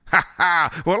Ha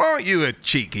ha! Well, aren't you a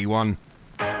cheeky one?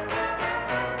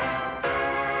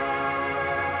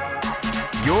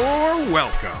 You're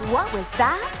welcome. What was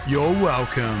that? You're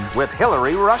welcome. With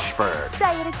Hillary Rushford.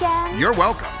 Say it again. You're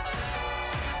welcome.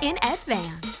 In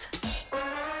advance.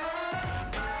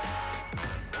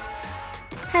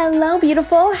 Hello,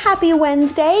 beautiful. Happy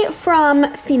Wednesday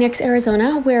from Phoenix,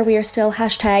 Arizona, where we are still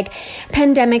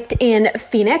 #pandemicked in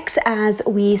Phoenix as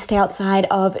we stay outside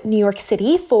of New York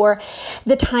City for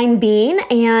the time being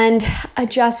and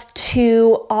adjust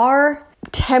to our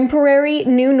temporary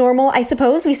new normal, I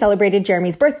suppose. We celebrated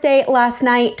Jeremy's birthday last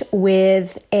night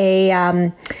with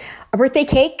a birthday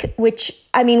cake, which,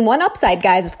 I mean, one upside,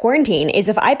 guys, of quarantine is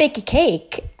if I bake a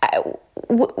cake,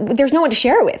 there's no one to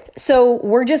share it with. So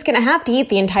we're just going to have to eat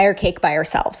the entire cake by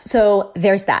ourselves. So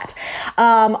there's that.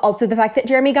 Also, the fact that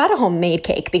Jeremy got a homemade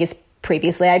cake because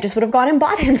previously I just would have gone and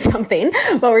bought him something,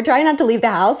 but we're trying not to leave the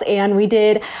house. And we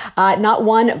did not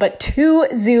one, but 2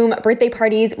 Zoom birthday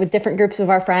parties with different groups of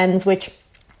our friends, which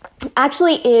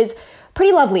actually is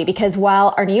pretty lovely because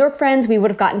while our New York friends, we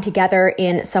would have gotten together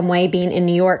in some way being in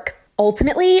New York.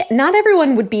 Ultimately, not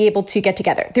everyone would be able to get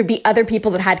together. There'd be other people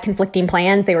that had conflicting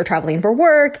plans. They were traveling for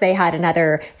work. They had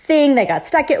another thing. They got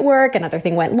stuck at work. Another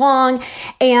thing went long.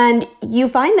 And you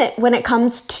find that when it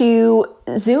comes to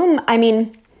Zoom, I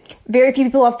mean, very few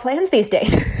people have plans these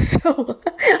days. So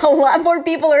a lot more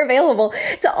people are available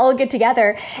to all get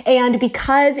together. And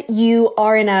because you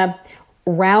are in a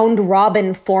round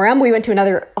robin forum. We went to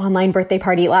another online birthday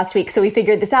party last week. So we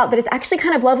figured this out, that it's actually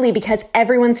kind of lovely because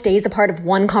everyone stays a part of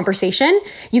one conversation.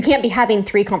 You can't be having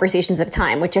 3 conversations at a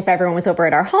time, which if everyone was over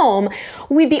at our home,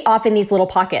 we'd be off in these little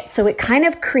pockets. So it kind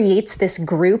of creates this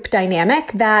group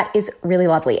dynamic that is really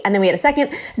lovely. And then we had a second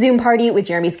Zoom party with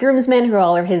Jeremy's groomsmen, who are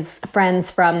all of his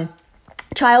friends from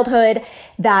childhood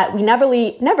that we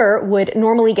never would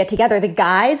normally get together. The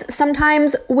guys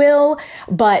sometimes will,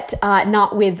 but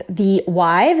not with the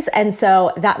wives. And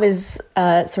so that was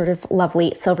a sort of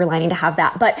lovely silver lining to have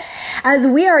that. But as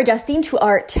we are adjusting to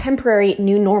our temporary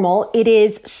new normal, it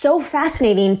is so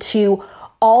fascinating to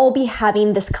all be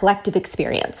having this collective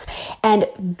experience. And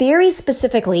very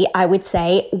specifically, I would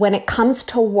say when it comes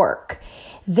to work,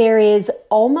 there is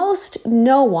almost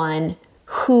no one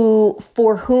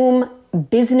for whom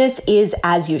business is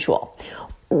as usual.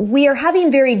 We are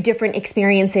having very different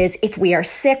experiences if we are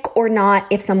sick or not,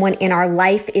 if someone in our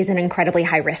life is an incredibly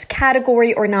high risk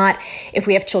category or not, if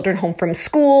we have children home from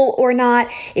school or not,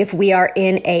 if we are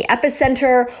in a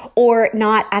epicenter or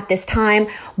not at this time.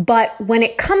 But when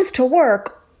it comes to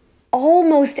work,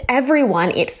 almost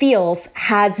everyone, it feels,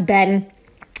 has been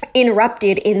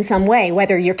interrupted in some way,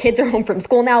 whether your kids are home from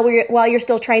school now while you're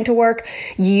still trying to work,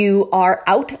 you are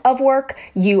out of work,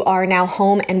 you are now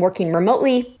home and working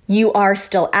remotely, you are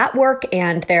still at work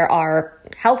and there are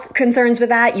health concerns with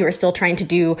that, you are still trying to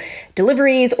do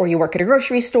deliveries, or you work at a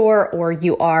grocery store, or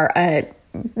you are a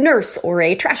nurse or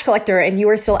a trash collector and you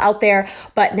are still out there,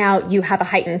 but now you have a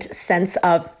heightened sense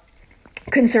of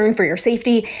concern for your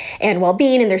safety and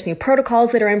well-being, and there's new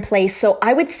protocols that are in place. So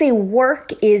I would say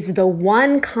work is the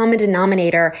one common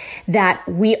denominator that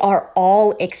we are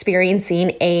all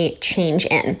experiencing a change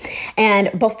in.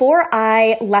 And before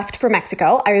I left for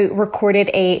Mexico, I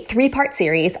recorded a 3-part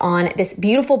series on this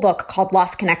beautiful book called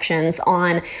Lost Connections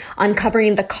on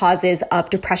uncovering the causes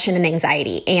of depression and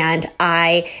anxiety. And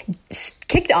I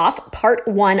kicked off part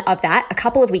 1 of that a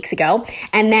couple of weeks ago,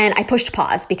 and then I pushed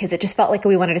pause because it just felt like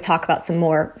we wanted to talk about some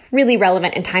more really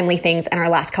relevant and timely things in our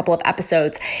last couple of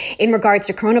episodes in regards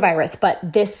to coronavirus. But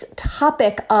this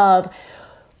topic of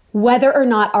whether or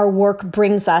not our work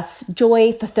brings us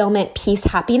joy, fulfillment, peace,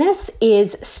 happiness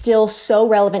is still so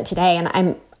relevant today.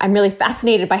 And I'm really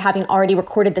fascinated by having already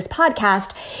recorded this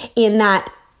podcast in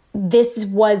that this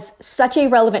was such a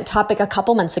relevant topic a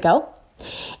couple months ago.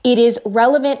 It is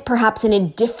relevant perhaps in a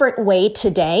different way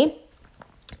today.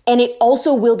 And it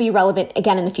also will be relevant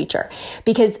again in the future,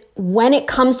 because when it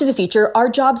comes to the future, our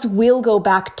jobs will go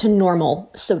back to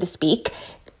normal, so to speak,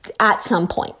 at some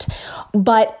point.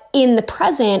 But in the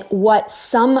present, what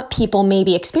some people may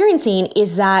be experiencing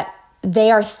is that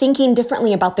they are thinking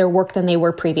differently about their work than they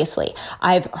were previously.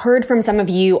 I've heard from some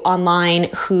of you online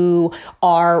who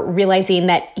are realizing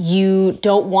that you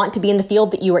don't want to be in the field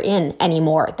that you are in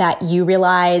anymore, that you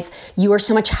realize you are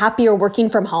so much happier working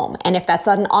from home. And if that's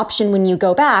not an option when you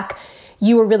go back,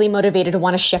 you are really motivated to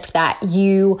want to shift that.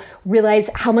 You realize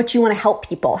how much you want to help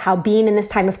people, how being in this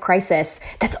time of crisis,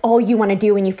 that's all you want to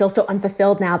do, and you feel so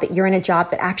unfulfilled now that you're in a job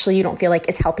that actually you don't feel like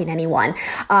is helping anyone.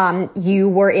 You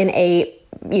were in a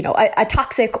a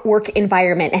toxic work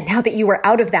environment. And now that you are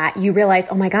out of that, you realize,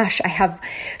 oh my gosh, I have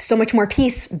so much more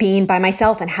peace being by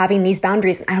myself and having these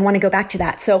boundaries. I don't want to go back to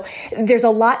that. So there's a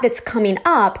lot that's coming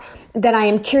up that I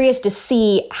am curious to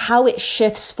see how it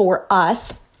shifts for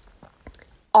us,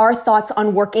 our thoughts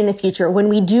on work in the future when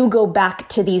we do go back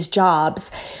to these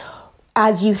jobs.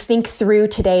 As you think through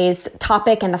today's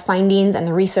topic and the findings and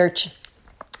the research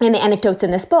and the anecdotes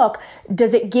in this book,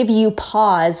 does it give you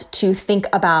pause to think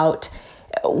about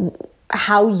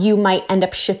how you might end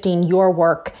up shifting your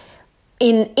work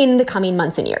in the coming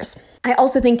months and years? I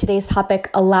also think today's topic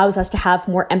allows us to have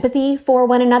more empathy for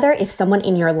one another. If someone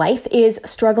in your life is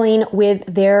struggling with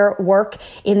their work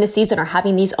in this season or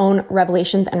having these own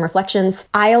revelations and reflections,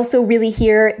 I also really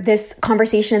hear this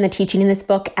conversation and the teaching in this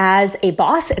book as a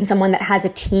boss and someone that has a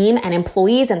team and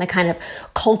employees and the kind of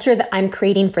culture that I'm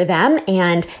creating for them.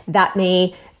 And that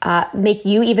may make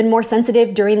you even more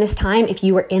sensitive during this time if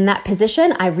you were in that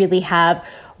position. I really have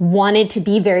wanted to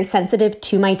be very sensitive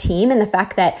to my team and the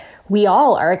fact that we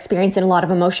all are experiencing a lot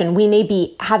of emotion. We may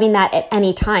be having that at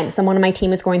any time. Someone on my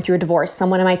team is going through a divorce.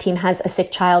 Someone on my team has a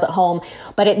sick child at home.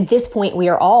 But at this point, we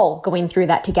are all going through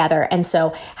that together. And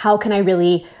so how can I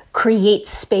really create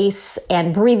space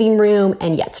and breathing room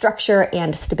and yet structure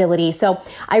and stability? So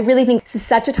I really think this is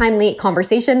such a timely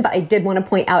conversation, but I did want to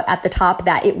point out at the top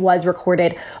that it was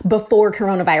recorded before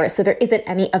coronavirus. So there isn't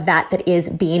any of that is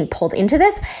being pulled into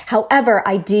this. However,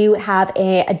 I do have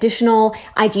an additional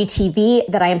IGTV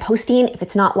that I am posting. If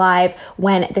it's not live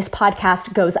when this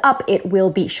podcast goes up, it will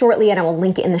be shortly, and I will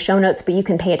link it in the show notes, but you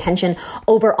can pay attention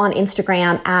over on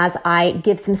Instagram as I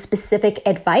give some specific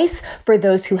advice for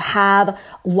those who have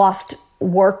lost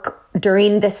work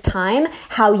during this time,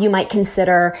 how you might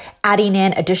consider adding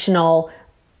in additional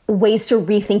ways to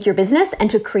rethink your business and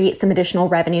to create some additional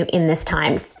revenue in this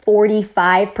time.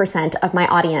 45% of my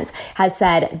audience has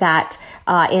said that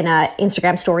in an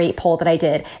Instagram story poll that I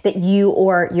did, that you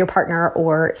or your partner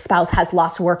or spouse has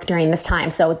lost work during this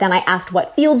time. So then I asked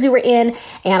what fields you were in,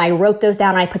 and I wrote those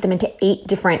down and I put them into 8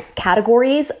 different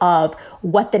categories of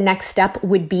what the next step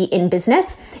would be in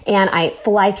business. And I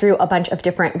fly through a bunch of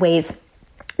different ways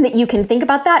that you can think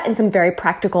about that and some very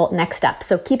practical next steps.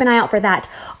 So keep an eye out for that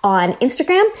on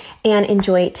Instagram and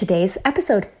enjoy today's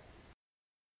episode.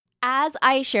 As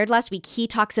I shared last week, he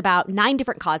talks about 9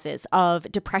 different causes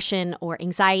of depression or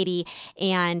anxiety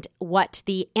and what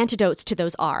the antidotes to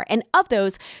those are. And of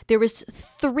those, there was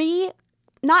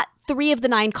not 3 of the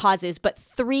 9 causes, but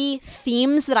 3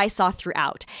 themes that I saw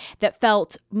throughout that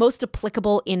felt most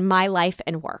applicable in my life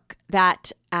and work.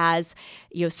 That as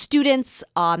students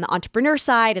on the entrepreneur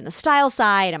side and the style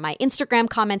side and my Instagram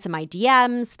comments and my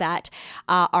DMs that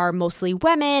are mostly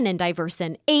women and diverse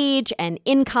in age and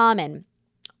income and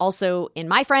also in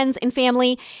my friends and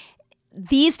family,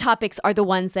 these topics are the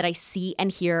ones that I see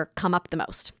and hear come up the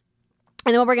most.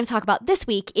 And then what we're going to talk about this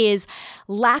week is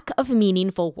lack of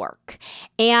meaningful work.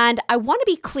 And I want to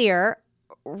be clear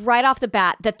right off the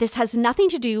bat that this has nothing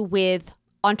to do with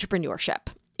entrepreneurship.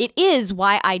 It is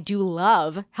why I do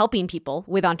love helping people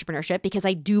with entrepreneurship, because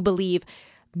I do believe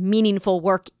meaningful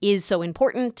work is so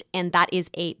important, and that is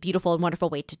a beautiful and wonderful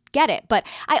way to get it. But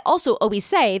I also always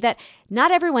say that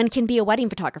not everyone can be a wedding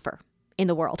photographer in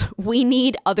the world. We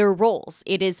need other roles.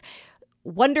 It is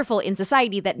wonderful in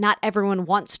society that not everyone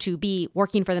wants to be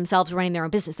working for themselves, running their own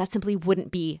business. That simply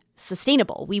wouldn't be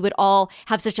sustainable. We would all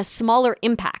have such a smaller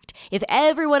impact. If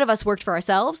every one of us worked for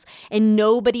ourselves and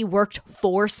nobody worked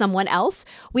for someone else,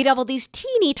 we'd have all these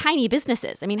teeny tiny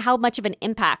businesses. I mean, how much of an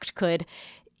impact could,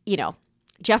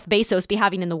 Jeff Bezos be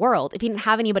having in the world if he didn't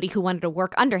have anybody who wanted to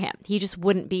work under him? He just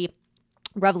wouldn't be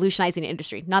revolutionizing the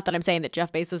industry. Not that I'm saying that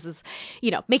Jeff Bezos is,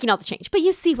 making all the change, but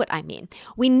you see what I mean.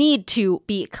 We need to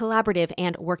be collaborative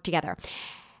and work together.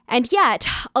 And yet,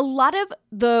 a lot of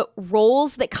the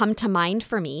roles that come to mind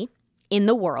for me in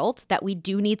the world that we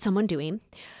do need someone doing,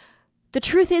 the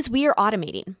truth is we are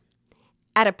automating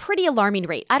at a pretty alarming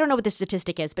rate. I don't know what the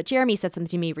statistic is, but Jeremy said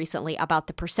something to me recently about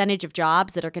the percentage of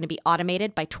jobs that are going to be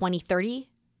automated by 2030,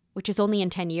 which is only in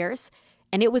 10 years.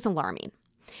 And it was alarming.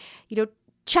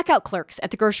 Checkout clerks at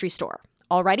the grocery store.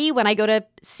 Already, when I go to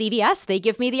CVS, they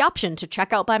give me the option to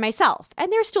check out by myself.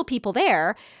 And there's still people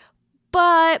there,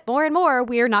 but more and more,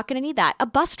 we're not going to need that. A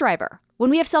bus driver. When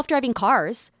we have self-driving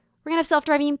cars, we're going to have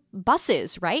self-driving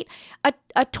buses, right?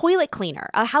 A toilet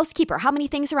cleaner, a housekeeper. How many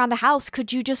things around the house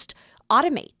could you just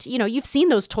automate? You've seen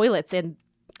those toilets in,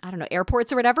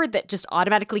 airports or whatever that just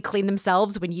automatically clean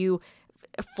themselves when you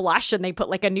flush and they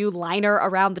put like a new liner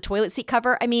around the toilet seat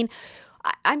cover. I mean,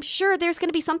 I'm sure there's going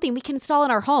to be something we can install in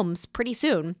our homes pretty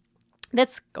soon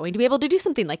that's going to be able to do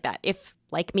something like that. If,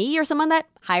 like me, you're someone that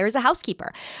hires a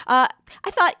housekeeper. I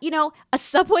thought, a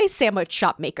Subway sandwich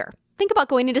shop maker. Think about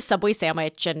going into Subway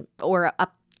sandwich or a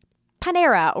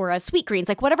Panera or a Sweetgreens,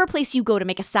 like whatever place you go to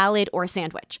make a salad or a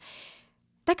sandwich.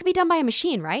 That could be done by a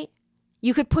machine, right?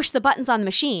 You could push the buttons on the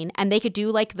machine and they could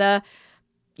do like the,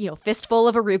 fistful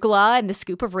of arugula and the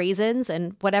scoop of raisins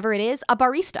and whatever it is, a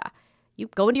barista. You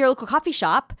go into your local coffee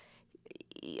shop,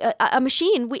 a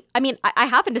machine. I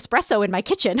have an espresso in my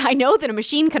kitchen. I know that a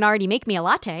machine can already make me a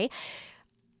latte.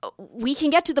 We can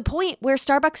get to the point where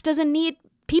Starbucks doesn't need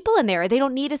people in there. They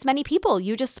don't need as many people.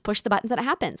 You just push the buttons and it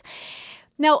happens.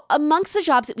 Now, amongst the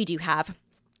jobs that we do have,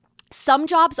 some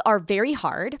jobs are very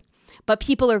hard, but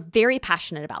people are very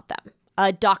passionate about them.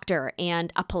 A doctor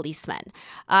and a policeman.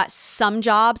 Some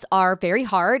jobs are very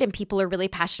hard and people are really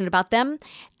passionate about them.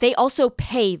 They also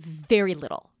pay very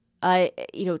little.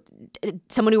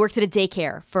 Someone who works at a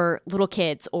daycare for little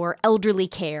kids or elderly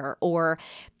care, or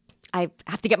I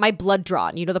have to get my blood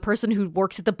drawn. The person who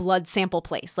works at the blood sample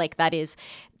place, like that is,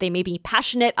 they may be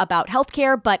passionate about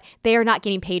healthcare, but they are not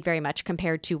getting paid very much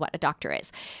compared to what a doctor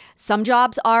is. Some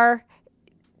jobs are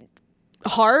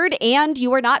hard and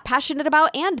you are not passionate about,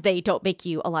 and they don't make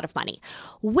you a lot of money,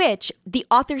 which the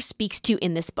author speaks to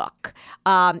in this book.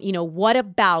 What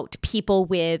about people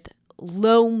with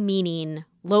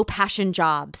low passion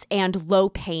jobs and low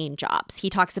paying jobs? He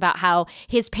talks about how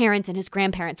his parents and his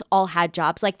grandparents all had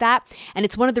jobs like that. And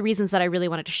it's one of the reasons that I really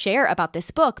wanted to share about this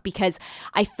book, because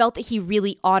I felt that he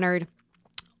really honored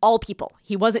all people.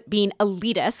 He wasn't being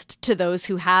elitist to those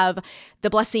who have the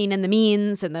blessing and the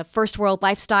means and the first world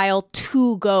lifestyle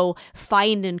to go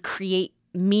find and create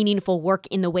meaningful work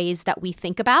in the ways that we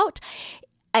think about.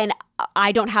 And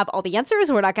I don't have all the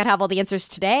answers. We're not going to have all the answers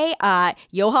today.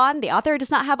 Johan, the author,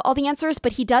 does not have all the answers,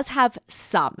 but he does have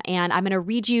some. And I'm going to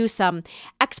read you some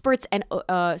experts and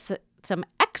some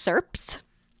excerpts.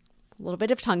 A little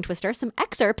bit of tongue twister, some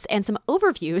excerpts and some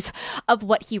overviews of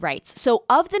what he writes. So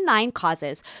of the 9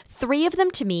 causes, 3 of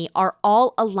them to me are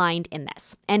all aligned in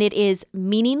this. And it is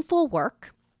meaningful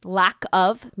work, lack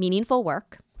of meaningful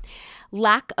work,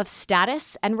 lack of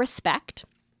status and respect,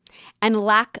 and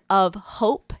lack of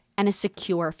hope and a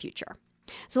secure future.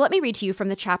 So let me read to you from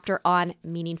the chapter on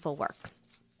meaningful work.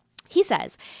 He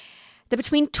says that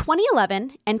between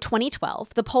 2011 and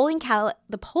 2012, the polling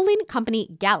company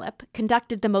Gallup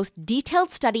conducted the most detailed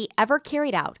study ever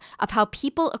carried out of how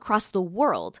people across the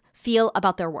world feel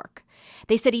about their work.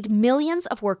 They studied millions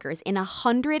of workers in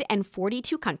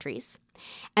 142 countries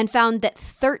and found that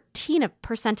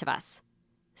 13% of us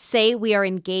say we are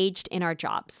engaged in our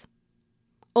jobs.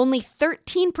 Only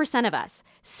 13% of us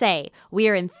say we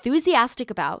are enthusiastic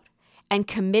about and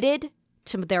committed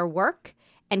to their work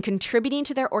and contributing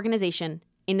to their organization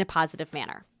in a positive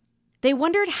manner. They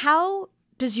wondered, how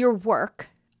does your work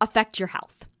affect your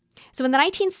health? So in the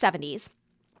 1970s,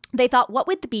 they thought, what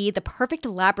would be the perfect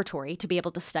laboratory to be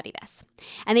able to study this?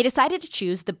 And they decided to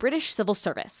choose the British Civil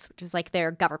Service, which is like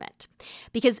their government,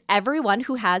 because everyone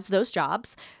who has those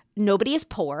jobs, nobody is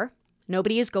poor.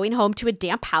 Nobody is going home to a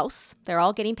damp house. They're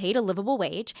all getting paid a livable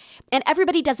wage. And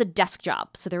everybody does a desk job,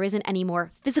 so there isn't any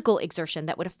more physical exertion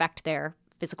that would affect their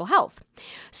physical health.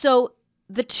 So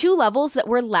the 2 levels that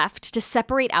were left to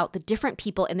separate out the different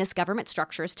people in this government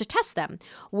structures to test them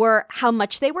were how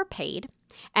much they were paid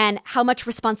and how much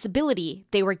responsibility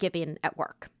they were given at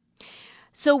work.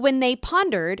 So when they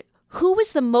pondered who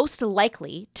was the most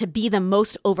likely to be the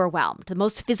most overwhelmed, the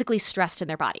most physically stressed in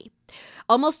their body,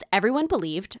 almost everyone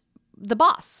believed the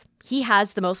boss. He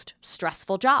has the most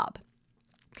stressful job.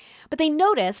 But they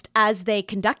noticed as they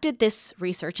conducted this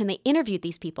research and they interviewed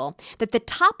these people that the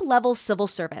top level civil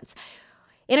servants,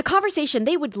 in a conversation,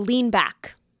 they would lean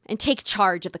back and take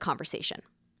charge of the conversation.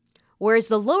 Whereas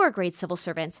the lower grade civil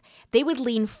servants, they would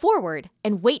lean forward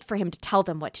and wait for him to tell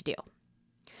them what to do.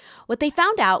 What they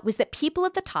found out was that people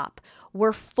at the top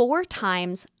were 4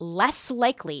 times less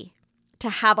likely to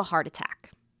have a heart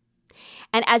attack.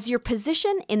 And as your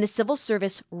position in the civil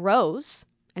service rose,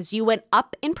 as you went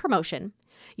up in promotion,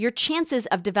 your chances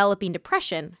of developing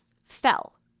depression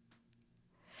fell.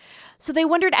 So they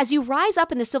wondered, as you rise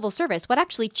up in the civil service, what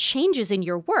actually changes in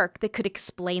your work that could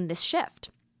explain this shift?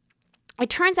 It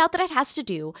turns out that it has to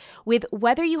do with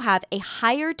whether you have a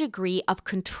higher degree of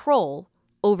control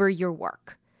over your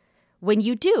work. When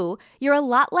you do, you're a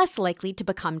lot less likely to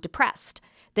become depressed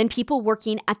than people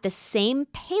working at the same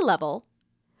pay level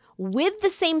with the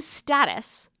same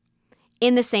status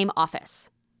in the same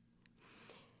office.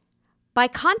 By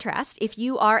contrast, if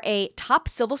you are a top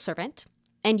civil servant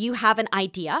and you have an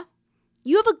idea,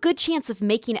 you have a good chance of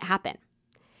making it happen.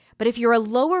 But if you're a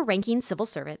lower ranking civil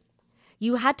servant,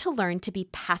 you had to learn to be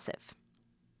passive.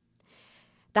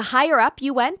 The higher up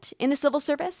you went in the civil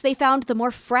service, they found the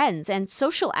more friends and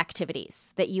social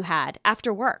activities that you had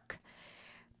after work.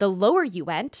 The lower you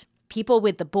went, people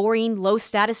with the boring,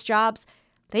 low-status jobs,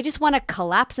 they just want to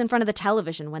collapse in front of the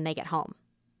television when they get home.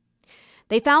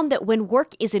 They found that when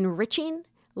work is enriching,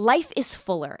 life is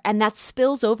fuller, and that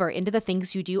spills over into the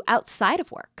things you do outside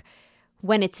of work.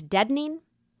 When it's deadening,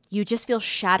 you just feel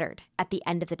shattered at the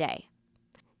end of the day.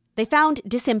 They found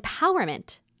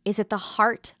disempowerment is at the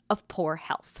heart of poor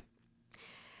health.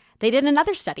 They did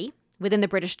another study within the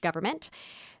British government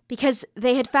because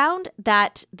they had found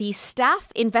that the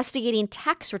staff investigating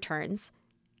tax returns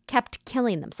kept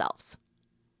killing themselves.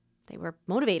 They were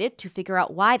motivated to figure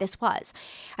out why this was.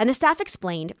 And the staff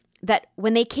explained that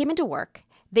when they came into work,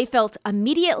 they felt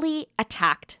immediately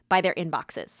attacked by their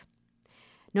inboxes.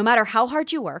 No matter how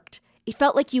hard you worked, it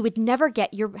felt like you would never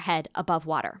get your head above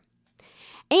water.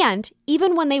 And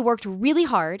even when they worked really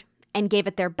hard and gave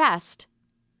it their best,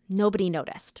 nobody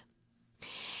noticed.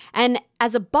 And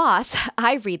as a boss,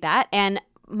 I read that and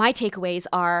my takeaways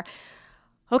are,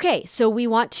 okay, so we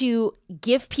want to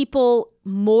give people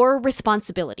more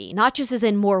responsibility, not just as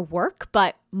in more work,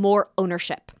 but more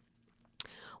ownership.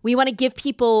 We want to give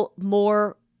people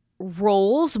more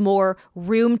roles, more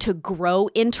room to grow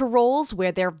into roles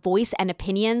where their voice and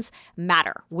opinions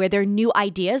matter, where their new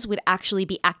ideas would actually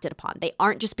be acted upon. They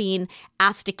aren't just being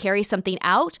asked to carry something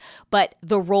out, but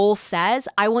the role says,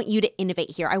 I want you to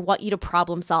innovate here. I want you to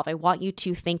problem solve. I want you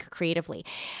to think creatively.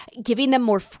 Giving them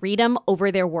more freedom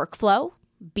over their workflow,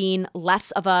 being less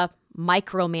of a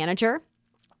micromanager,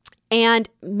 and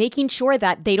making sure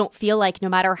that they don't feel like no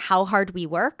matter how hard we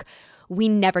work, we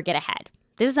never get ahead.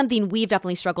 This is something we've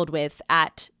definitely struggled with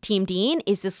at Team Dean,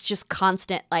 is this just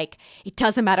constant, like, it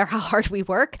doesn't matter how hard we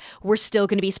work, we're still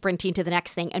going to be sprinting to the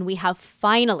next thing. And we have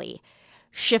finally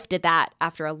shifted that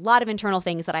after a lot of internal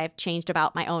things that I have changed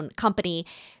about my own company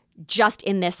just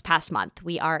in this past month.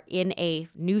 We are in a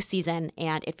new season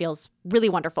and it feels really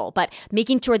wonderful, but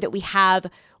making sure that we have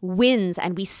wins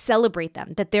and we celebrate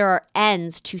them, that there are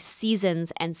ends to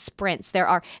seasons and sprints. There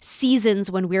are seasons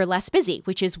when we're less busy,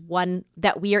 which is one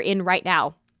that we are in right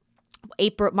now.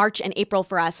 March and April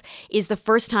for us is the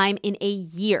first time in a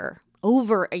year,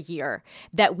 over a year,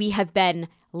 that we have been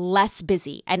less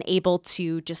busy and able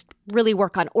to just really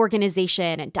work on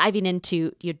organization and diving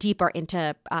into deeper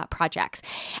into projects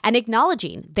and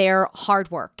acknowledging their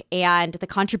hard work and the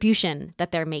contribution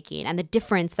that they're making and the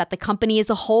difference that the company as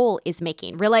a whole is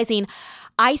making. Realizing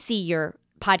I see your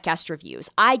podcast reviews,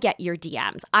 I get your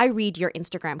DMs, I read your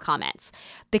Instagram comments.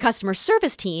 The customer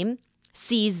service team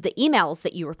sees the emails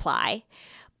that you reply.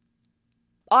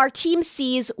 Our team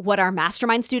sees what our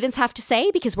mastermind students have to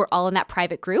say because we're all in that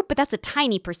private group, but that's a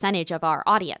tiny percentage of our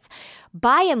audience.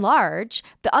 By and large,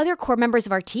 the other core members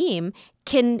of our team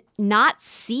can not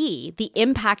see the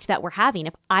impact that we're having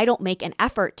if I don't make an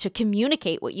effort to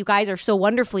communicate what you guys are so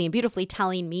wonderfully and beautifully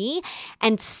telling me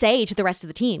and say to the rest of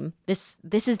the team, this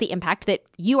is the impact that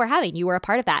you are having. You are a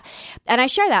part of that. And I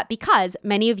share that because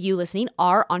many of you listening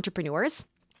are entrepreneurs.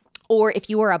 Or if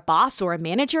you are a boss or a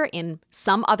manager in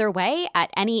some other way at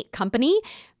any company,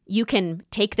 you can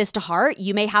take this to heart.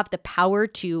 You may have the power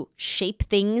to shape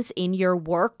things in your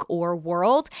work or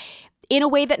world in a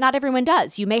way that not everyone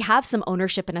does. You may have some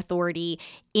ownership and authority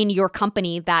in your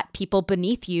company that people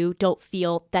beneath you don't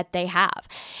feel that they have.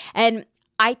 And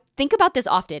I think about this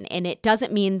often, and it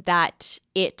doesn't mean that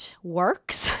it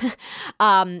works.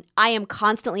 I am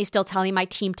constantly still telling my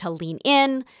team to lean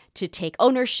in, to take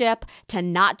ownership, to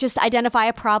not just identify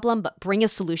a problem, but bring a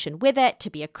solution with it, to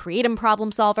be a creative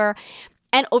problem solver.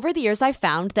 And over the years, I've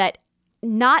found that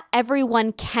not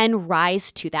everyone can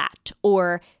rise to that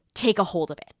or take a hold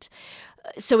of it.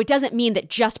 So it doesn't mean that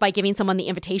just by giving someone the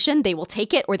invitation, they will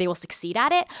take it or they will succeed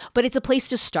at it, but it's a place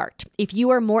to start. If you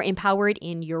are more empowered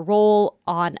in your role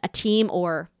on a team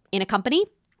or in a company,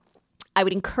 I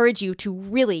would encourage you to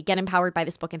really get empowered by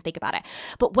this book and think about it.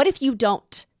 But what if you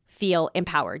don't feel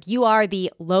empowered? You are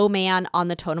the low man on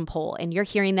the totem pole and you're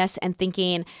hearing this and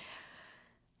thinking,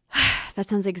 that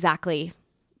sounds exactly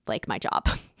like my job.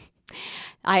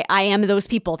 I am those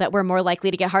people that were more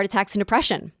likely to get heart attacks and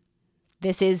depression.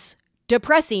 This is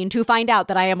depressing to find out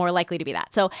that I am more likely to be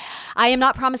that. So I am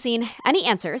not promising any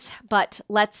answers, but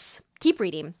let's keep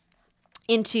reading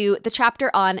into the chapter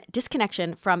on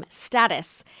disconnection from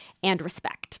status and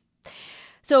respect.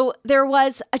 So there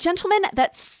was a gentleman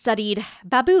that studied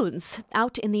baboons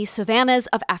out in the savannas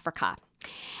of Africa.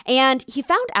 And he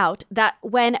found out that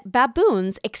when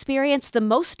baboons experience the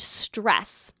most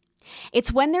stress,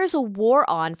 it's when there's a war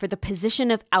on for the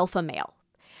position of alpha male.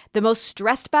 The most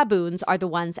stressed baboons are the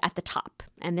ones at the top.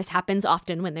 And this happens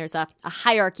often when there's a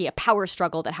hierarchy, a power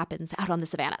struggle that happens out on the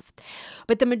savannas.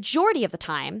 But the majority of the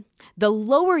time, the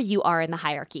lower you are in the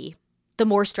hierarchy, the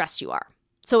more stressed you are.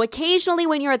 So occasionally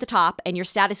when you're at the top and your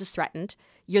status is threatened,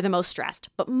 you're the most stressed.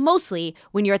 But mostly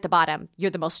when you're at the bottom,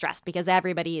 you're the most stressed because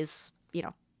everybody is,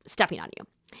 stepping on you.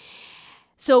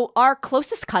 So our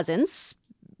closest cousins,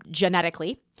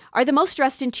 genetically, are the most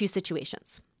stressed in two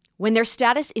situations: when their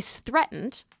status is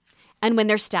threatened and when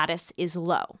their status is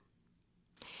low.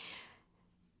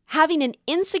 Having an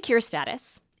insecure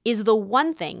status is the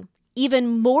one thing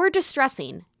even more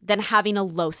distressing than having a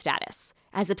low status.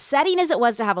 As upsetting as it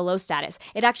was to have a low status,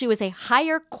 it actually was a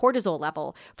higher cortisol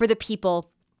level for the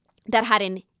people that had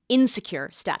an insecure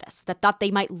status, that thought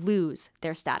they might lose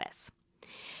their status.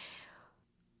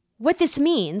 What this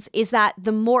means is that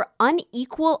the more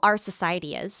unequal our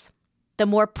society is, the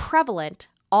more prevalent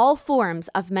all forms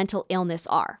of mental illness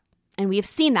are. And we have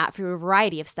seen that through a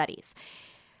variety of studies.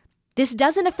 This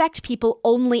doesn't affect people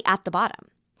only at the bottom.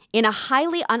 In a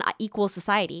highly unequal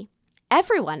society,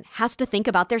 everyone has to think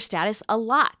about their status a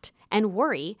lot and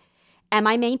worry, am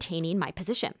I maintaining my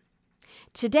position?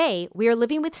 Today, we are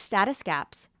living with status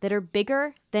gaps that are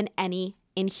bigger than any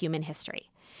in human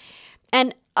history.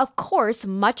 And of course,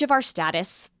 much of our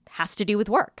status has to do with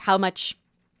work, how much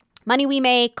money we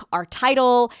make, our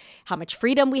title, how much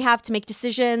freedom we have to make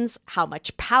decisions, how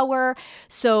much power.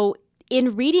 So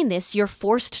in reading this, you're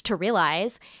forced to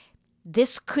realize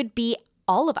this could be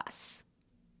all of us,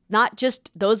 not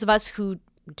just those of us who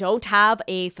don't have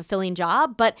a fulfilling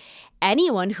job, but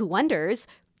anyone who wonders,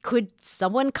 could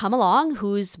someone come along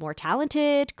who's more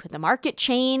talented? Could the market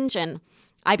change and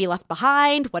I be left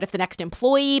behind? What if the next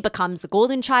employee becomes the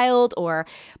golden child, or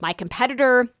my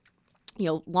competitor,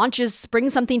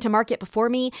 brings something to market before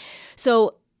me?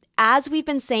 So as we've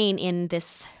been saying in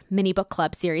this mini book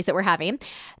club series that we're having,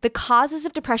 the causes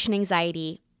of depression and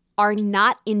anxiety are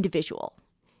not individual.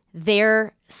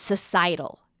 They're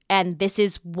societal. And this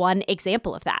is one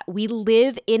example of that. We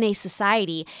live in a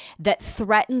society that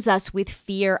threatens us with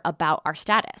fear about our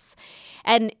status.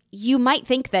 And you might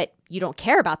think that you don't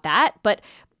care about that, but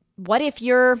what if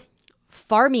your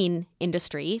farming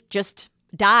industry just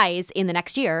dies in the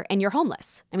next year and you're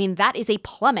homeless? I mean, that is a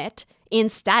plummet in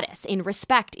status, in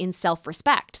respect, in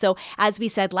self-respect. So as we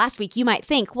said last week, you might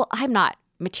think, well, I'm not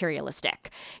materialistic.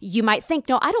 You might think,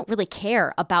 no, I don't really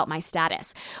care about my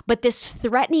status. But this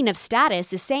threatening of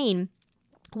status is saying,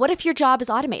 what if your job is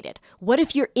automated? What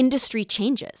if your industry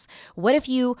changes? What if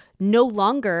you no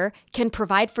longer can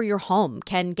provide for your home,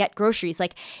 can get groceries?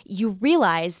 Like, you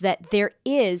realize that there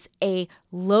is a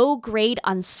low-grade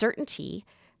uncertainty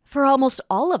for almost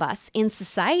all of us in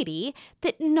society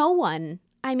that no one,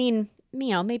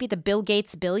 maybe the Bill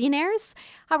Gates billionaires.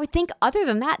 I would think other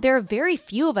than that, there are very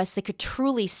few of us that could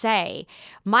truly say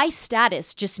my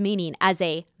status, just meaning as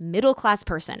a middle-class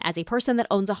person, as a person that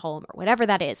owns a home or whatever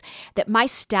that is, that my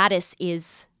status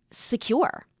is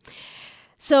secure.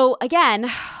 So again,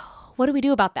 what do we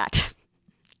do about that?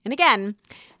 And again,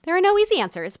 there are no easy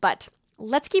answers, but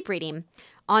let's keep reading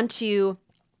on to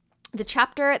the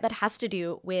chapter that has to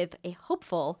do with a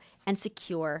hopeful and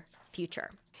secure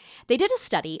future. They did a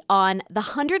study on the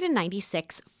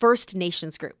 196 First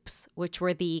Nations groups, which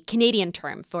were the Canadian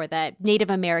term for the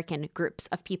Native American groups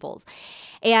of peoples.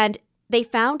 And they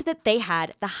found that they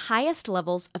had the highest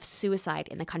levels of suicide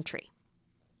in the country.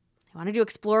 They wanted to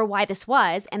explore why this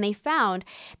was, and they found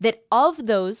that of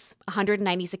those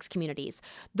 196 communities,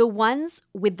 the ones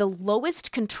with the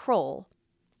lowest control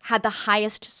had the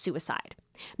highest suicide.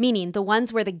 Meaning the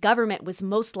ones where the government was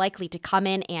most likely to come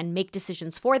in and make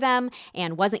decisions for them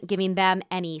and wasn't giving them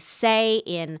any say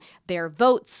in their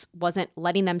votes, wasn't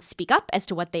letting them speak up as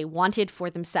to what they wanted for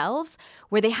themselves,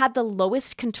 where they had the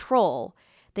lowest control,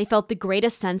 they felt the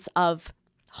greatest sense of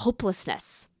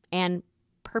hopelessness and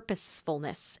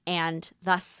purposefulness, and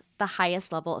thus the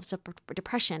highest level of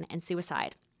depression and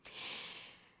suicide.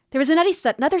 There was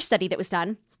another study that was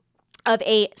done of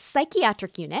a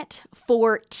psychiatric unit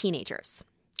for teenagers.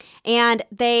 And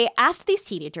they asked these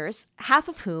teenagers, half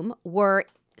of whom were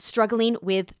struggling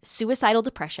with suicidal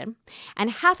depression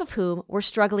and half of whom were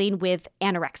struggling with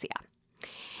anorexia.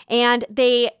 And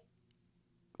they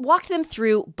walked them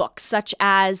through books such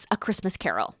as A Christmas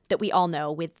Carol that we all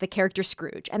know with the character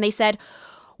Scrooge. And they said,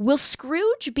 will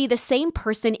Scrooge be the same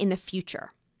person in the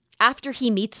future after he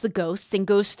meets the ghosts and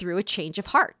goes through a change of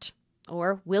heart?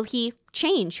 Or will he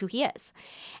change who he is?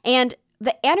 And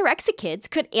the anorexic kids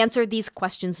could answer these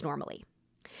questions normally.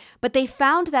 But they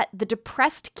found that the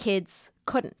depressed kids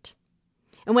couldn't.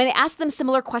 And when they asked them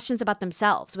similar questions about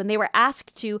themselves, when they were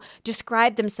asked to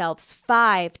describe themselves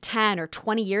 5, 10, or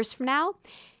 20 years from now,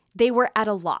 they were at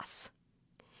a loss.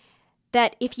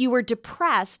 That if you were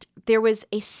depressed, there was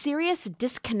a serious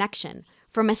disconnection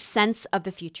from a sense of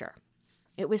the future.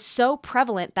 It was so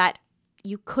prevalent that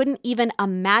you couldn't even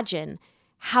imagine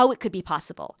how it could be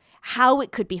possible, how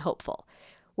it could be hopeful.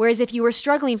 Whereas if you were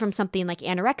struggling from something like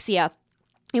anorexia,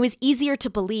 it was easier to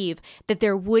believe that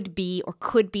there would be or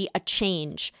could be a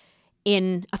change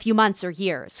in a few months or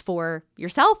years for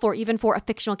yourself or even for a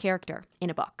fictional character in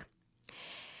a book.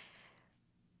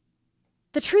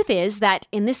 The truth is that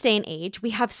in this day and age, we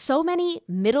have so many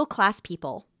middle-class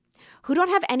people who don't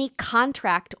have any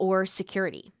contract or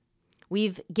security.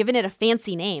 We've given it a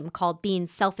fancy name called being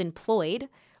self-employed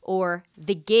or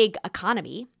the gig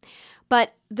economy.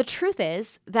 But the truth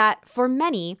is that for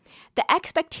many, the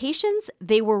expectations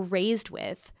they were raised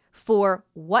with for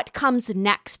what comes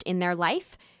next in their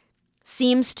life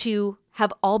seems to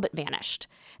have all but vanished.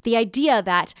 The idea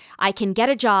that I can get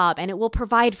a job and it will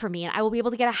provide for me and I will be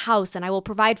able to get a house and I will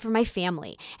provide for my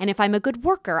family. And if I'm a good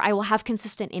worker, I will have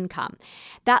consistent income.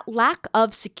 That lack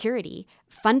of security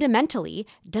fundamentally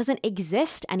doesn't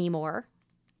exist anymore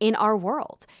in our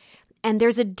world. And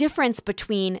there's a difference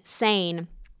between saying,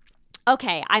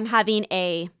 okay, I'm having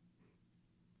a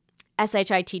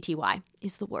SHITTY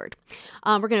is the word.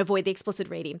 We're going to avoid the explicit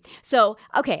rating. So,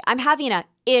 okay, I'm having a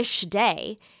ish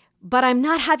day, but I'm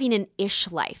not having an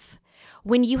ish life.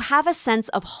 When you have a sense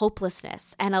of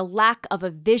hopelessness and a lack of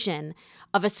a vision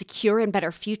of a secure and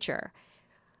better future,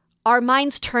 our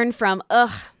minds turn from,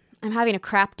 I'm having a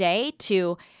crap day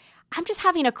to, I'm just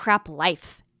having a crap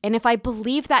life. And if I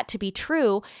believe that to be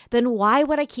true, then why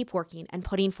would I keep working and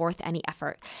putting forth any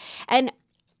effort? And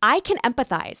I can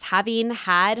empathize, having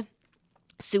had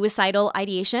suicidal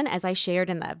ideation, as I shared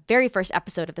in the very first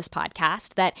episode of this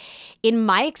podcast, that in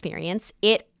my experience,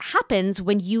 it happens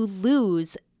when you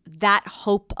lose that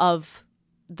hope of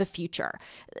the future.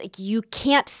 Like, you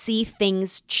can't see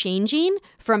things changing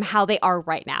from how they are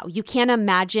right now. You can't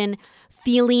imagine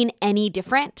feeling any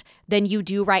different than you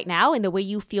do right now, and the way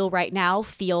you feel right now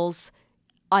feels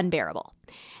unbearable.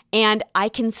 And I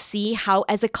can see how,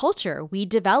 as a culture, we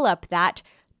develop that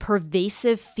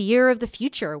pervasive fear of the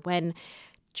future when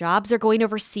jobs are going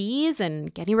overseas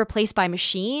and getting replaced by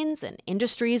machines, and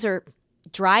industries are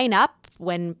drying up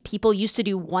when people used to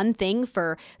do one thing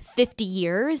for 50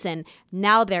 years, and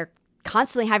now they're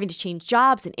constantly having to change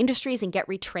jobs and industries and get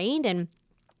retrained, and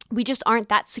we just aren't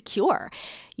that secure.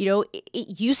 You know,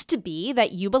 it used to be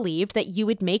that you believed that you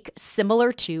would make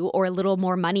similar to or a little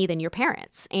more money than your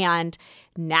parents. And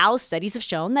now studies have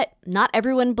shown that not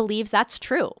everyone believes that's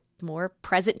true. More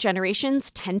present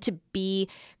generations tend to be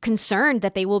concerned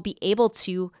that they will be able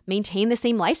to maintain the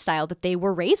same lifestyle that they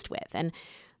were raised with. And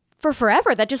for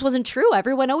forever, that just wasn't true.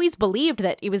 Everyone always believed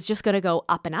that it was just going to go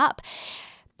up and up.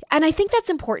 And I think that's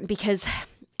important because,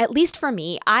 at least for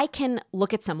me, I can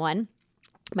look at someone,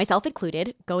 myself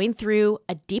included, going through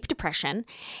a deep depression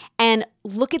and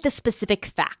look at the specific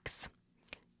facts.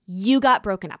 You got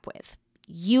broken up with.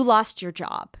 You lost your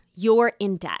job. You're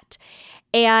in debt.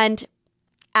 And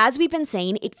as we've been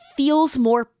saying, it feels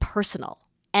more personal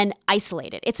and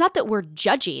isolated. It's not that we're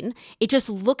judging. It just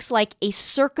looks like a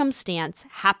circumstance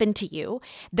happened to you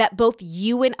that both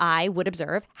you and I would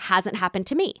observe hasn't happened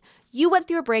to me. You went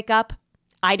through a breakup.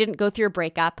 I didn't go through a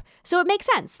breakup. So it makes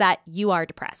sense that you are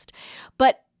depressed.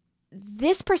 But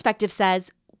this perspective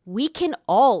says we can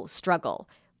all struggle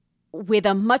with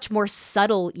a much more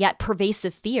subtle yet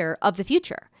pervasive fear of the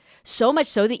future. So much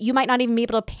so that you might not even be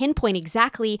able to pinpoint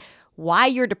exactly why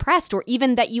you're depressed or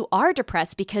even that you are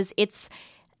depressed, because it's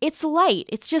light.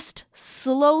 It's just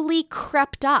slowly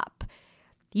crept up.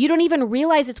 You don't even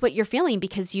realize it's what you're feeling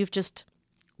because you've just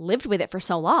lived with it for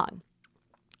so long.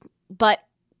 But,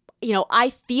 you know,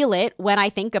 I feel it when I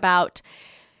think about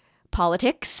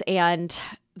politics and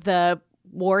the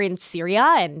war in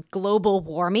Syria and global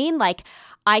warming. Like,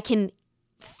 I can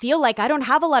feel like I don't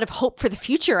have a lot of hope for the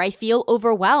future. I feel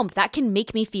overwhelmed. That can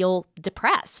make me feel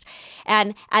depressed.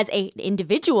 And as an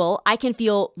individual, I can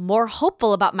feel more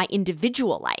hopeful about my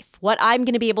individual life, what I'm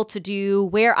going to be able to do,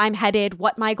 where I'm headed,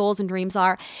 what my goals and dreams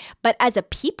are. But as a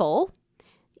people,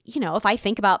 you know, if I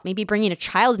think about maybe bringing a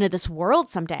child into this world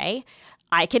someday,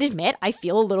 I can admit I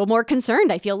feel a little more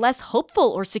concerned. I feel less hopeful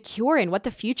or secure in what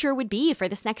the future would be for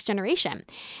this next generation.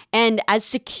 And as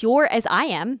secure as I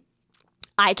am,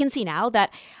 I can see now that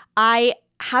I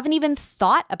haven't even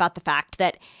thought about the fact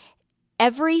that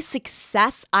every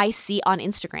success I see on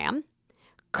Instagram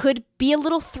could be a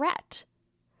little threat.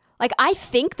 Like, I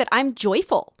think that I'm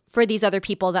joyful for these other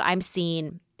people that I'm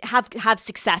seeing have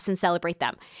success and celebrate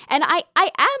them. And I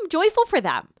am joyful for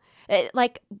them.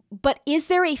 But is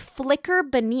there a flicker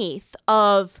beneath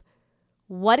of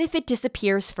what if it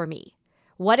disappears for me?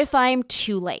 What if I'm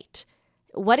too late?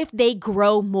 What if they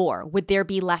grow more? Would there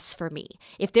be less for me?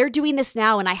 If they're doing this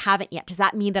now and I haven't yet, does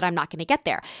that mean that I'm not going to get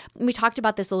there? We talked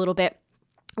about this a little bit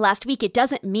last week. It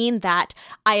doesn't mean that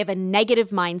I have a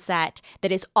negative mindset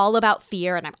that is all about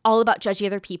fear and I'm all about judging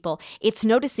other people. It's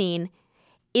noticing,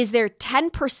 is there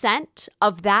 10%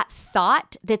 of that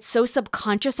thought that's so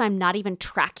subconscious I'm not even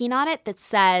tracking on it that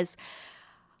says,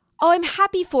 oh, I'm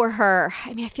happy for her.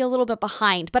 I mean, I feel a little bit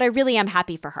behind, but I really am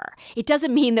happy for her. It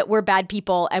doesn't mean that we're bad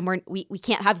people and we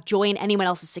can't have joy in anyone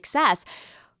else's success.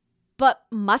 But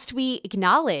must we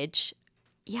acknowledge,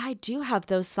 yeah, I do have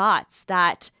those thoughts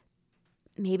that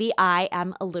maybe I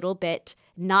am a little bit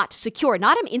not secure.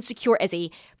 Not I'm insecure as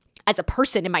a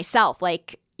person in myself.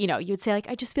 Like, you know, you would say like,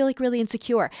 I just feel like really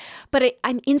insecure. But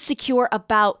I'm insecure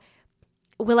about,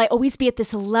 will I always be at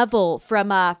this level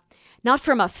not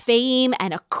from a fame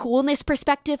and a coolness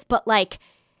perspective, but like,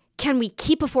 can we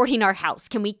keep affording our house?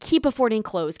 Can we keep affording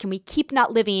clothes? Can we keep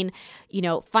not living,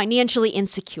 financially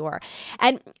insecure?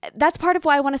 And that's part of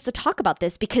why I want us to talk about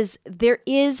this, because there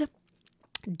is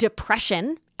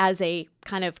depression as a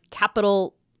kind of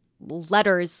capital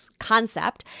letters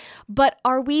concept, but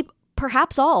are we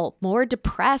perhaps all more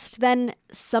depressed than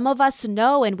some of us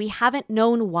know, and we haven't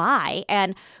known why?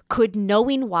 And could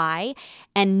knowing why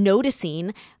and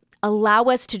noticing allow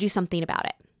us to do something about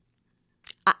it?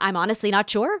 I'm honestly not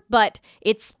sure, but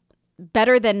it's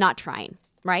better than not trying,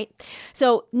 right?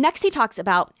 So next he talks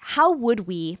about how would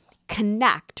we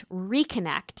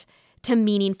reconnect to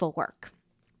meaningful work.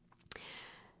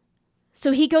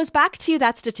 So he goes back to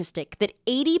that statistic that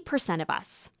 80% of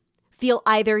us feel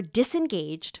either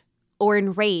disengaged or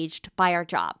enraged by our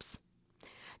jobs.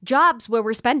 Jobs where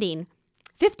we're spending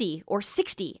 50 or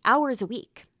 60 hours a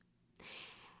week.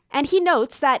 And he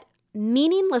notes that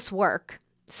meaningless work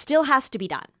still has to be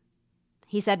done.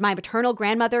 He said, my maternal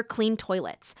grandmother cleaned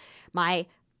toilets. My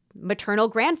maternal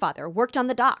grandfather worked on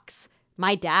the docks.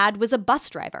 My dad was a bus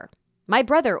driver. My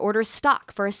brother orders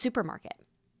stock for a supermarket.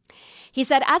 He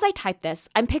said, as I type this,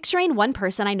 I'm picturing one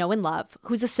person I know and love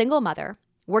who's a single mother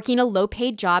working a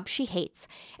low-paid job she hates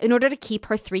in order to keep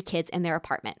her 3 kids in their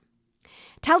apartment.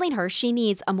 Telling her she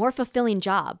needs a more fulfilling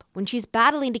job when she's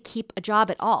battling to keep a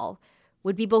job at all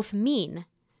would be both mean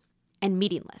and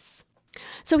meaningless.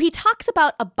 So he talks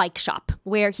about a bike shop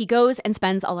where he goes and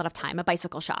spends a lot of time, a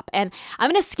bicycle shop. And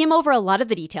I'm going to skim over a lot of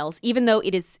the details, even though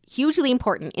it is hugely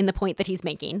important in the point that he's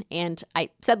making. And I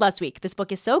said last week, this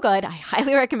book is so good, I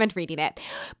highly recommend reading it.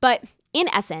 But in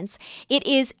essence, it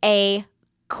is a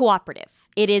cooperative.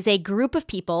 It is a group of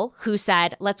people who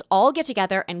said, let's all get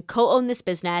together and co-own this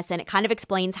business. And it kind of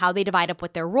explains how they divide up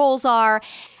what their roles are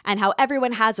and how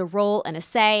everyone has a role and a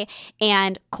say.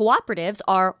 And cooperatives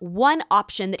are one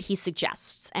option that he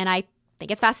suggests. And I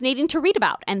think it's fascinating to read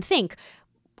about and think,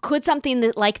 could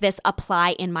something like this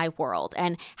apply in my world?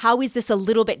 And how is this a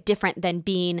little bit different than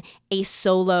being a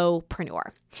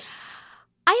solopreneur?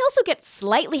 I also get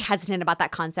slightly hesitant about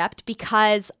that concept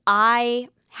because I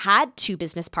had 2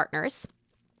 business partners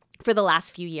for the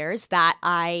last few years that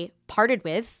I parted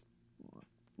with,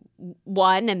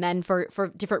 one and then for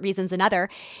different reasons another,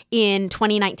 in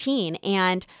 2019.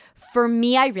 And for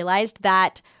me, I realized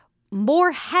that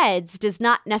more heads does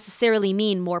not necessarily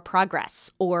mean more progress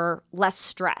or less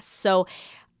stress. So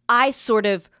I sort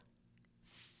of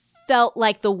felt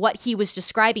like what he was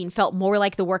describing felt more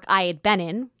like the work I had been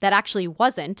in that actually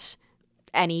wasn't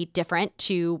any different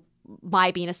to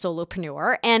my being a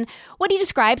solopreneur. And what he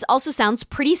describes also sounds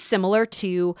pretty similar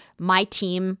to my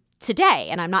team today.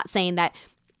 And I'm not saying that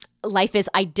life is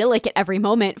idyllic at every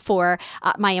moment for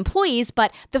my employees,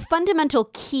 but the fundamental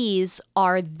keys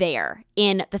are there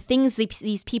in the things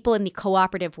these people in the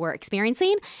cooperative were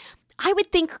experiencing. I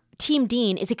would think Team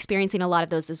Dean is experiencing a lot of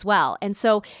those as well. And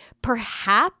so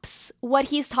perhaps what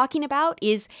he's talking about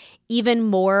is even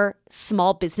more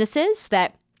small businesses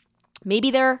that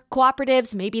maybe they're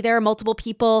cooperatives, maybe there are multiple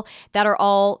people that are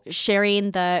all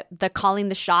sharing the calling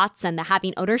the shots and the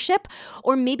having ownership,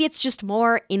 or maybe it's just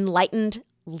more enlightened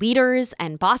leaders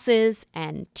and bosses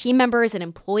and team members and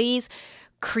employees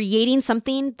creating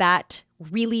something that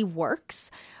really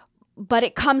works. But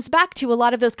it comes back to a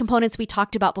lot of those components we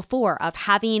talked about before of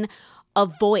having a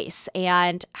voice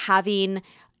and having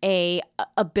a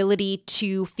ability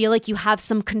to feel like you have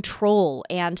some control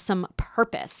and some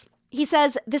purpose. He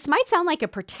says, this might sound like a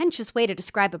pretentious way to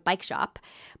describe a bike shop,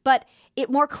 but it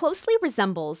more closely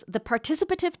resembles the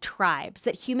participative tribes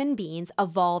that human beings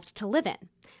evolved to live in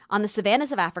on the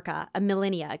savannas of Africa a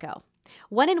millennia ago.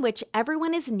 one in which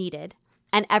everyone is needed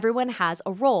and everyone has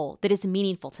a role that is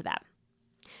meaningful to them.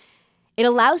 It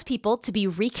allows people to be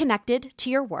reconnected to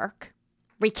your work,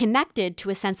 reconnected to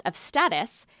a sense of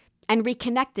status, and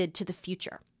reconnected to the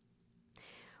future.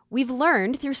 We've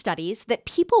learned through studies that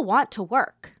people want to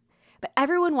work, but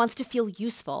everyone wants to feel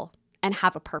useful and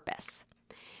have a purpose.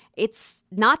 It's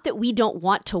not that we don't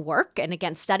want to work, and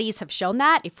again, studies have shown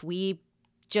that if we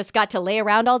just got to lay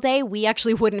around all day, we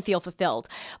actually wouldn't feel fulfilled.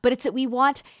 But it's that we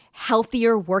want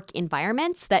healthier work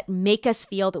environments that make us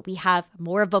feel that we have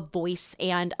more of a voice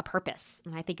and a purpose.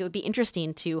 And I think it would be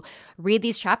interesting to read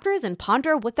these chapters and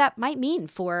ponder what that might mean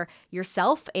for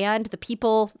yourself and the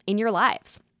people in your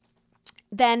lives.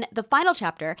 Then the final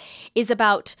chapter is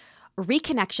about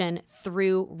reconnection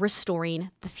through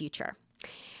restoring the future.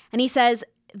 And he says,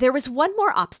 there was one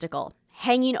more obstacle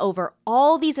hanging over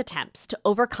all these attempts to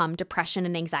overcome depression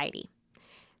and anxiety.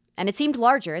 And it seemed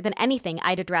larger than anything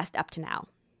I'd addressed up to now.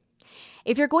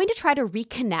 If you're going to try to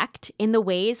reconnect in the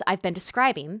ways I've been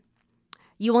describing,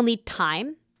 you will need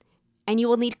time and you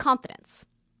will need confidence.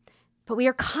 But we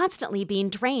are constantly being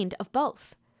drained of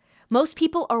both. Most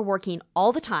people are working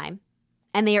all the time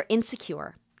and they are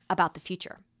insecure about the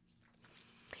future.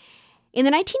 In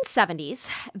the 1970s,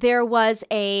 there was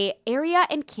an area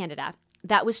in Canada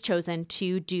that was chosen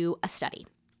to do a study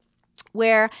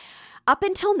where up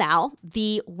until now,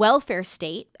 the welfare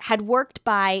state had worked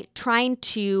by trying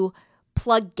to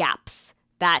plug gaps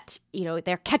that,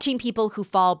 they're catching people who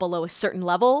fall below a certain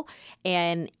level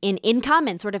in income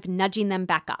and sort of nudging them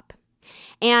back up.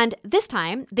 And this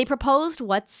time, they proposed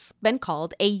what's been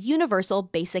called a universal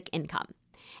basic income.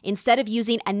 Instead of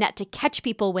using a net to catch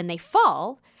people when they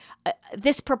fall,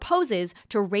 this proposes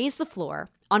to raise the floor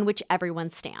on which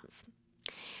everyone stands.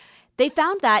 They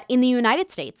found that in the United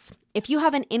States, if you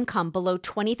have an income below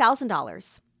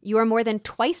 $20,000, you are more than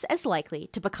twice as likely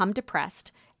to become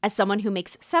depressed as someone who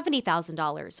makes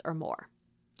 $70,000 or more.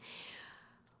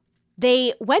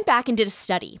 They went back and did a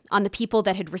study on the people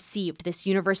that had received this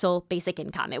universal basic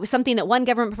income. It was something that one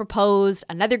government proposed,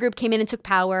 another group came in and took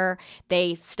power,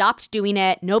 they stopped doing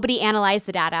it, nobody analyzed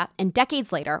the data, and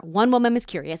decades later, one woman was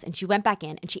curious and she went back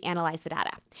in and she analyzed the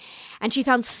data. And she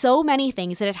found so many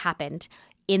things that had happened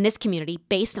in this community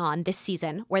based on this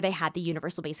season where they had the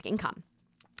universal basic income.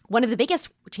 One of the biggest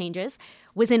changes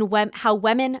was in how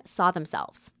women saw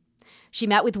themselves. She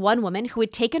met with one woman who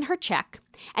had taken her check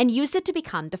and used it to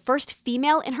become the first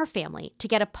female in her family to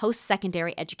get a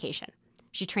post-secondary education.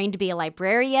 She trained to be a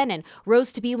librarian and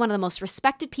rose to be one of the most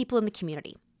respected people in the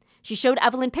community. She showed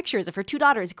Evelyn pictures of her two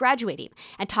daughters graduating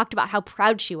and talked about how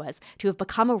proud she was to have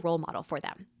become a role model for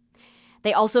them.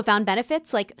 They also found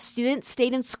benefits like students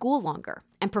stayed in school longer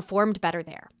and performed better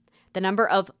there. The number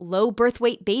of low birth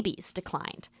weight babies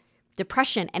declined.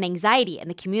 Depression and anxiety in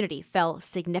the community fell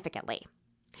significantly.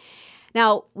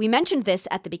 Now, we mentioned this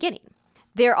at the beginning.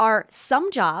 There are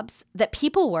some jobs that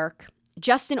people work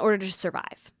just in order to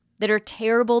survive, that are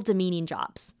terrible, demeaning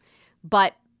jobs.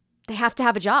 But they have to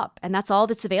have a job, and that's all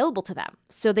that's available to them.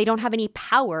 So they don't have any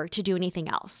power to do anything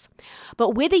else. But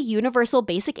with a universal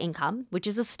basic income, which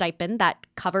is a stipend that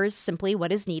covers simply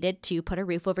what is needed to put a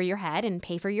roof over your head and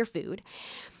pay for your food,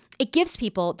 it gives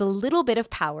people the little bit of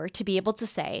power to be able to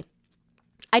say,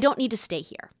 I don't need to stay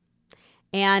here.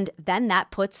 And then that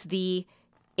puts the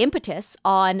impetus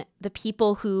on the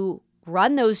people who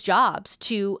run those jobs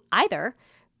to either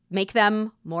make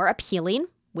them more appealing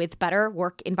with better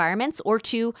work environments or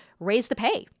to raise the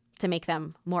pay to make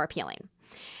them more appealing.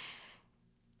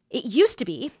 It used to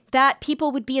be that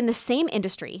people would be in the same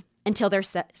industry until they're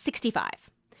 65.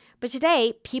 But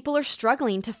today, people are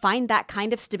struggling to find that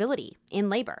kind of stability in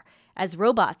labor as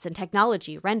robots and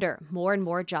technology render more and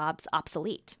more jobs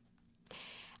obsolete.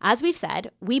 As we've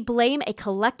said, we blame a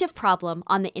collective problem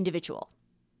on the individual.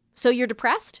 So you're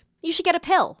depressed? You should get a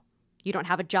pill. You don't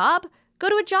have a job? Go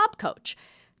to a job coach.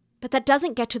 But that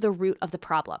doesn't get to the root of the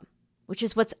problem, which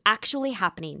is what's actually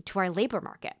happening to our labor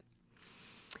market.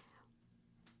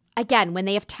 Again, when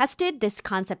they have tested this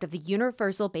concept of the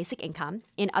universal basic income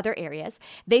in other areas,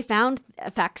 they found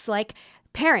effects like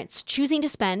parents choosing to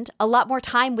spend a lot more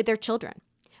time with their children.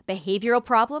 Behavioral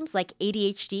problems like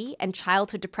ADHD and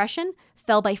childhood depression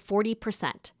fell by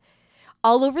 40%.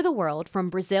 All over the world,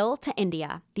 from Brazil to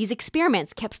India, these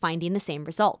experiments kept finding the same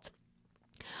result.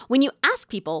 When you ask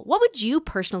people, what would you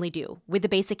personally do with the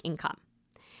basic income?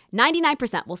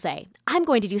 99% will say, I'm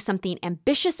going to do something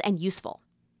ambitious and useful.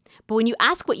 But when you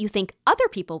ask what you think other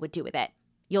people would do with it,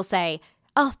 you'll say,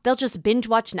 oh, they'll just binge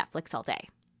watch Netflix all day.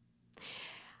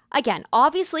 Again,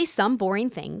 obviously some boring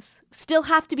things still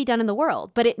have to be done in the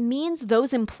world, but it means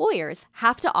those employers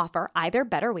have to offer either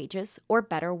better wages or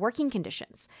better working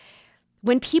conditions.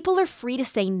 when people are free to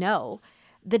say no,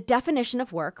 the definition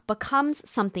of work becomes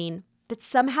something that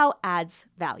somehow adds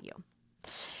value.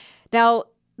 Now,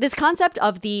 this concept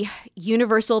of the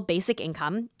universal basic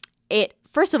income,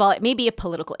 first of all, it may be a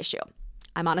political issue.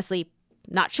 I'm honestly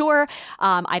not sure.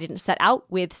 I didn't set out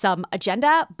with some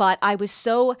agenda, but I was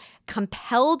so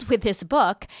compelled with this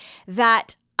book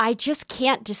that I just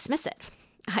can't dismiss it.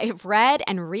 I have read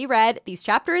and reread these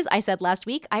chapters. I said last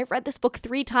week, I've read this book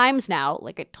 3 times now,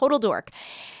 like a total dork.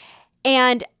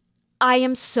 And I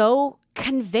am so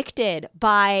convicted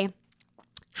by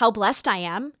how blessed I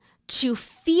am to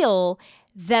feel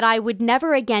that I would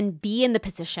never again be in the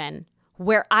position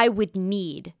where I would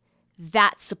need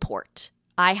that support.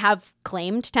 I have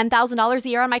claimed $10,000 a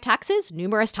year on my taxes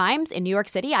numerous times in New York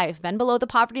City. I have been below the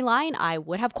poverty line. I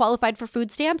would have qualified for food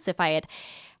stamps if I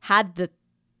had the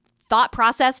thought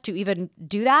process to even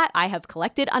do that. I have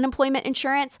collected unemployment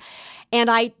insurance.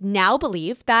 And I now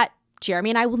believe that Jeremy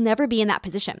and I will never be in that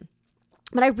position.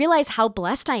 But I realize how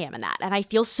blessed I am in that. And I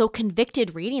feel so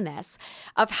convicted reading this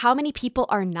of how many people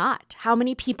are not, how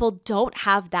many people don't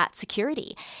have that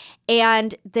security.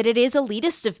 And that it is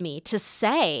elitist of me to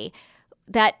say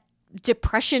that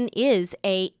depression is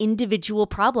an individual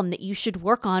problem that you should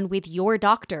work on with your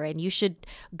doctor and you should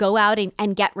go out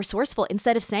and get resourceful,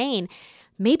 instead of saying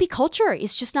maybe culture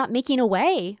is just not making a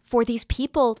way for these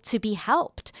people to be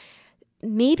helped.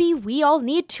 Maybe we all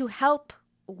need to help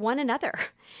one another.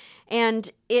 And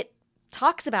it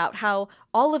talks about how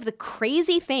all of the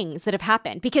crazy things that have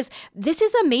happened, because this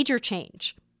is a major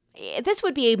change. This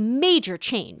would be a major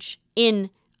change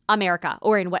in America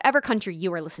or in whatever country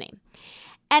you are listening.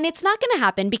 And it's not going to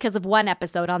happen because of one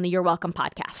episode on the You're Welcome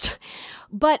podcast.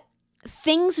 But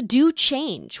things do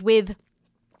change with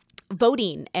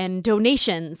voting and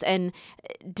donations and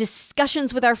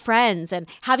discussions with our friends and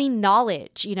having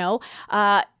knowledge.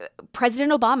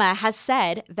 President Obama has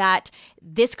said that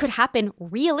this could happen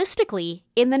realistically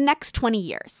in the next 20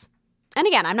 years. And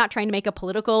again, I'm not trying to make a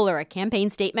political or a campaign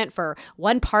statement for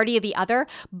one party or the other,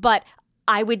 but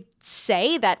I would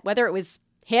say that whether it was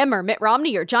him or Mitt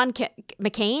Romney or John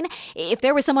McCain, if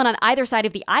there was someone on either side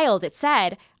of the aisle that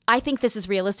said, I think this is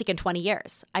realistic in 20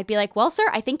 years, I'd be like, well, sir,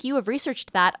 I think you have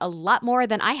researched that a lot more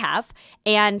than I have.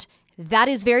 And that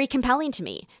is very compelling to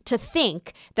me, to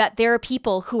think that there are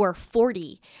people who are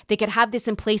 40 that could have this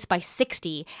in place by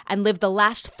 60 and live the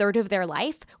last third of their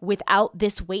life without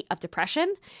this weight of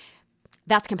depression.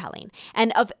 That's compelling.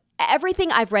 And of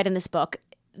everything I've read in this book,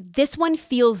 this one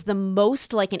feels the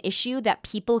most like an issue that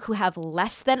people who have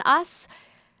less than us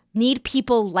need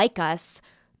people like us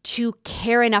to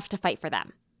care enough to fight for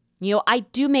them. I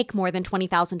do make more than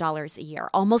 $20,000 a year.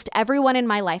 Almost everyone in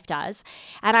my life does.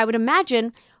 And I would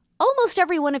imagine almost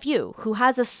every one of you who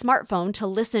has a smartphone to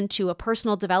listen to a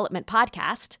personal development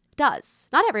podcast does.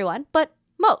 Not everyone, but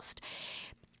most.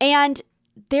 And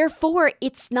therefore,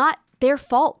 it's not their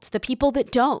fault, the people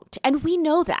that don't. And we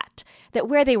know that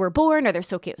where they were born or their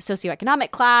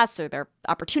socioeconomic class or their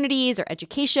opportunities or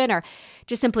education or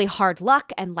just simply hard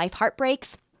luck and life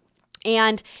heartbreaks.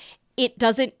 And it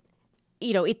doesn't,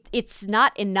 it's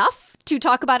not enough to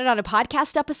talk about it on a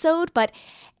podcast episode, but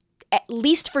at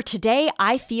least for today,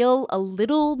 I feel a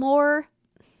little more,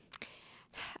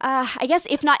 I guess,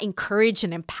 if not encouraged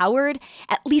and empowered,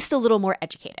 at least a little more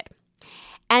educated.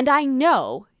 And I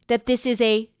know that this is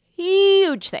a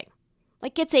huge thing.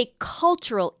 Like, it's a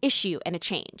cultural issue and a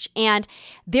change. And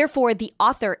therefore, the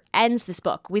author ends this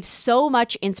book with so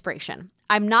much inspiration.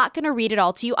 I'm not going to read it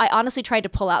all to you. I honestly tried to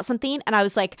pull out something and I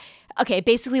was like, okay,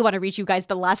 basically want to read you guys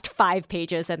the last 5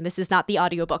 pages, and this is not the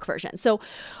audiobook version. So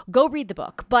go read the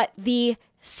book. But the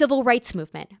civil rights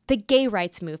movement, the gay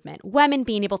rights movement, women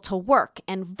being able to work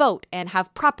and vote and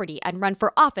have property and run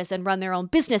for office and run their own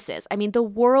businesses. I mean, the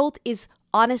world is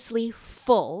honestly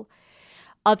full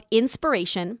of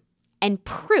inspiration and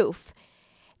proof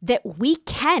that we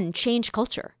can change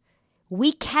culture.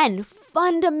 We can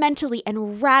fundamentally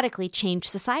and radically change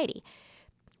society.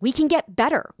 We can get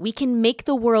better. We can make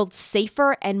the world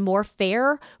safer and more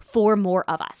fair for more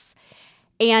of us.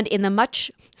 And in the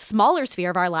much smaller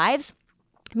sphere of our lives,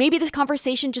 maybe this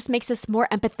conversation just makes us more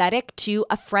empathetic to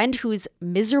a friend who's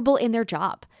miserable in their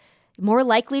job, more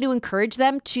likely to encourage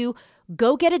them to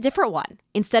go get a different one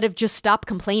instead of just stop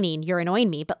complaining, you're annoying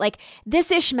me. But like,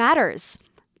 this ish matters.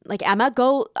 Like, Emma,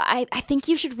 I think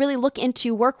you should really look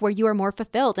into work where you are more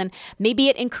fulfilled. And maybe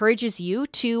it encourages you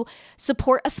to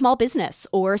support a small business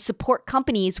or support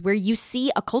companies where you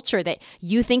see a culture that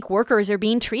you think workers are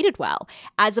being treated well,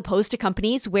 as opposed to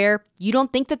companies where you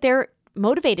don't think that they're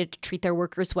motivated to treat their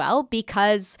workers well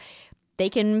because they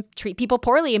can treat people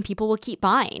poorly and people will keep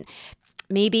buying.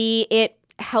 Maybe it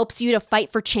helps you to fight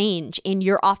for change in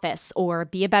your office or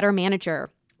be a better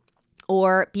manager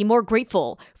or be more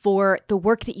grateful for the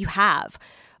work that you have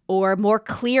or more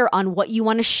clear on what you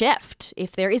want to shift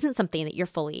if there isn't something that you're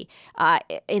fully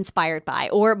inspired by,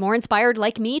 or more inspired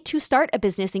like me to start a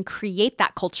business and create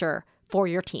that culture for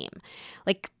your team.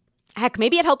 Like, heck,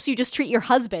 maybe it helps you just treat your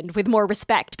husband with more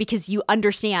respect because you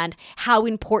understand how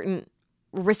important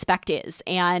respect is,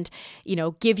 and, you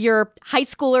know, give your high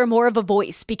schooler more of a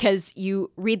voice because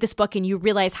you read this book and you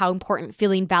realize how important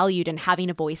feeling valued and having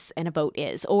a voice and a vote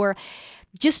is. Or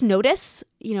just notice,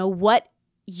 you know, what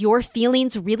your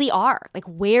feelings really are, like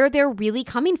where they're really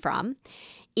coming from.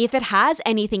 If it has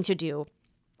anything to do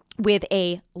with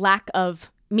a lack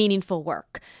of meaningful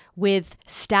work, with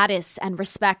status and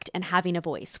respect and having a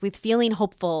voice, with feeling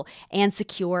hopeful and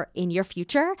secure in your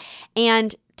future,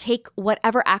 and take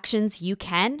whatever actions you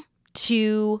can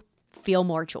to feel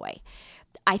more joy.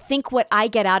 I think what I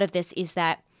get out of this is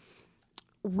that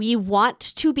we want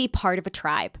to be part of a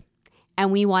tribe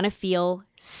and we want to feel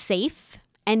safe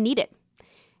and needed.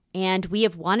 And we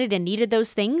have wanted and needed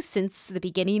those things since the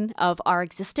beginning of our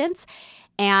existence.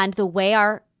 And the way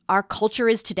our culture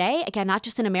is today, again, not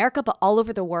just in America, but all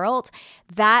over the world,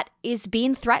 that is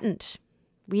being threatened.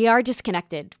 We are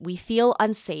disconnected. We feel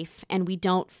unsafe and we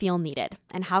don't feel needed.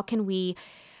 And how can we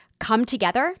come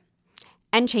together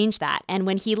and change that? And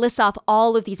when he lists off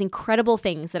all of these incredible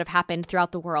things that have happened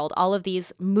throughout the world, all of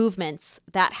these movements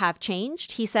that have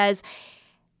changed, he says,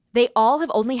 they all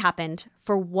have only happened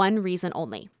for one reason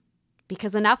only,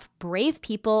 because enough brave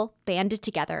people banded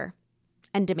together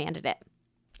and demanded it.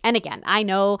 And again, I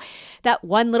know that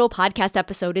one little podcast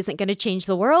episode isn't going to change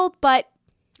the world, but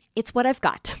it's what I've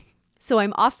got. So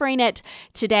I'm offering it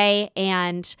today,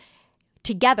 and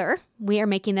together we are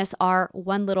making this our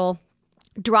one little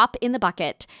drop in the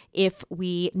bucket if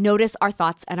we notice our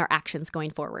thoughts and our actions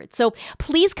going forward. So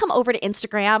please come over to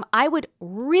Instagram. I would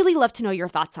really love to know your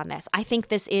thoughts on this. I think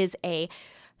this is a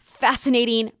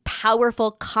fascinating,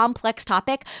 powerful, complex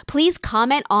topic. Please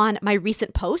comment on my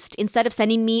recent post. Instead of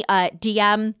sending me a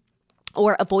DM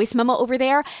or a voice memo over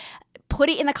there, put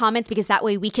it in the comments, because that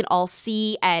way we can all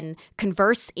see and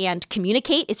converse and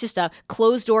communicate. It's just a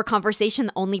closed door conversation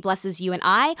that only blesses you and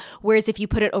I. Whereas if you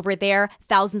put it over there,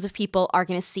 thousands of people are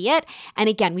going to see it. And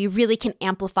again, we really can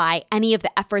amplify any of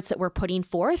the efforts that we're putting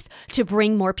forth to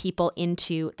bring more people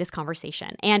into this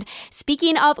conversation. And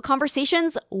speaking of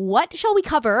conversations, what shall we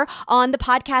cover on the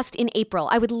podcast in April?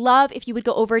 I would love if you would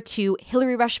go over to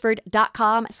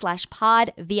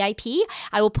hillaryrushford.com/podvip.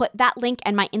 I will put that link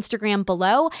and my Instagram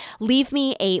below. Leave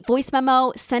me a voice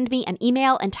memo, send me an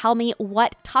email, and tell me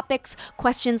what topics,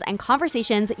 questions, and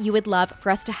conversations you would love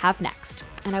for us to have next.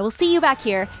 And I will see you back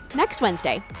here next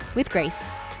Wednesday with Grace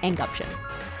and Gumption.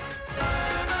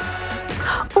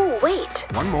 Oh, wait.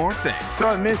 One more thing.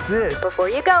 Don't miss this. Before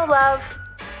you go, love.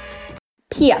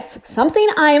 P.S. Something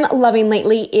I'm loving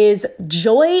lately is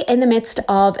joy in the midst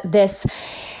of this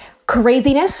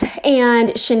craziness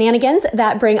and shenanigans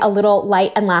that bring a little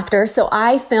light and laughter. So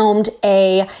I filmed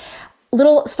a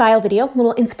little style video,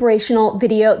 little inspirational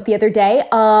video the other day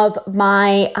of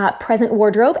my present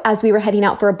wardrobe as we were heading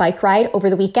out for a bike ride over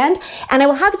the weekend. And I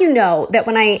will have you know that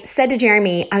when I said to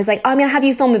Jeremy, I was like, oh, I'm going to have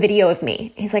you film a video of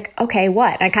me. He's like, okay,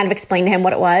 what? And I kind of explained to him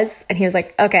what it was. And he was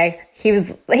like, okay.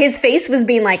 His face was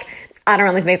being like, I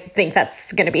don't really think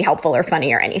that's going to be helpful or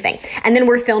funny or anything. And then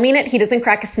we're filming it. He doesn't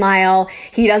crack a smile.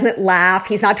 He doesn't laugh.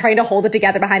 He's not trying to hold it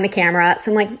together behind the camera.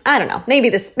 So I'm like, I don't know. Maybe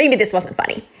this wasn't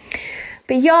funny.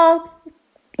 But y'all,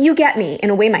 you get me in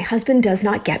a way my husband does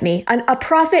not get me. A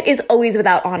prophet is always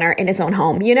without honor in his own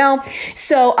home, you know?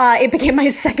 So it became my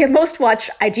second most watched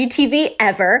IGTV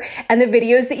ever. And the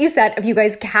videos that you sent of you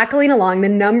guys cackling along, the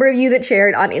number of you that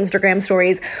shared on Instagram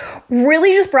stories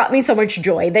really just brought me so much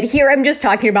joy that here I'm just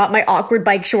talking about my awkward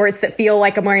bike shorts that feel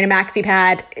like I'm wearing a maxi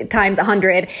pad times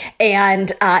 100,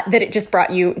 and that it just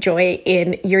brought you joy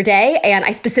in your day. And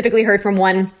I specifically heard from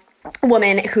one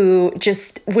woman who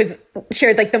just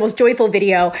shared like the most joyful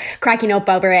video, cracking up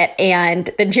over it.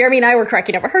 And then Jeremy and I were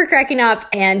cracking up, her cracking up.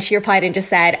 And she replied and just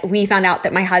said, we found out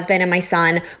that my husband and my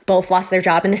son both lost their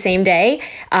job in the same day,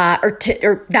 or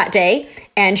that day.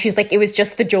 And she's like, it was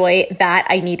just the joy that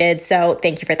I needed. So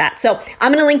thank you for that. So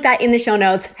I'm going to link that in the show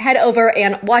notes. Head over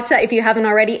and watch that if you haven't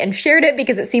already, and shared it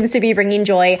because it seems to be bringing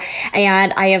joy.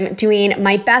 And I am doing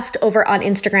my best over on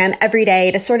Instagram every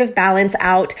day to sort of balance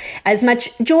out as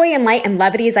much joy and light and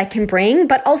levity as I can bring,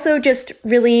 but also just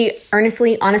really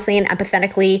earnestly, honestly, and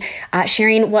empathetically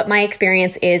sharing what my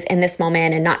experience is in this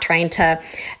moment, and not trying to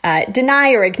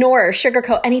deny or ignore or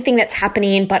sugarcoat anything that's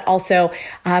happening, but also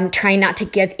trying not to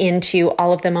give into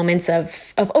all of the moments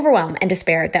of overwhelm and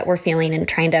despair that we're feeling, and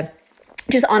trying to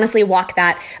just honestly walk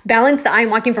that balance that I'm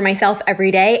walking for myself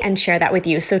every day and share that with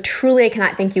you. So truly, I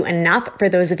cannot thank you enough for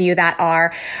those of you that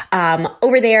are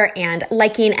over there and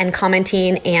liking and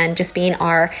commenting and just being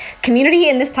our community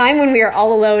in this time when we are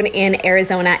all alone in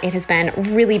Arizona. It has been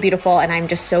really beautiful, and I'm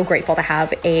just so grateful to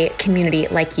have a community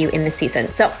like you in this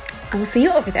season. So I will see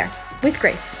you over there with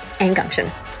grace and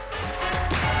gumption.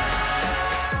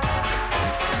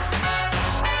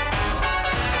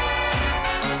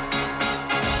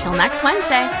 Till next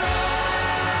Wednesday.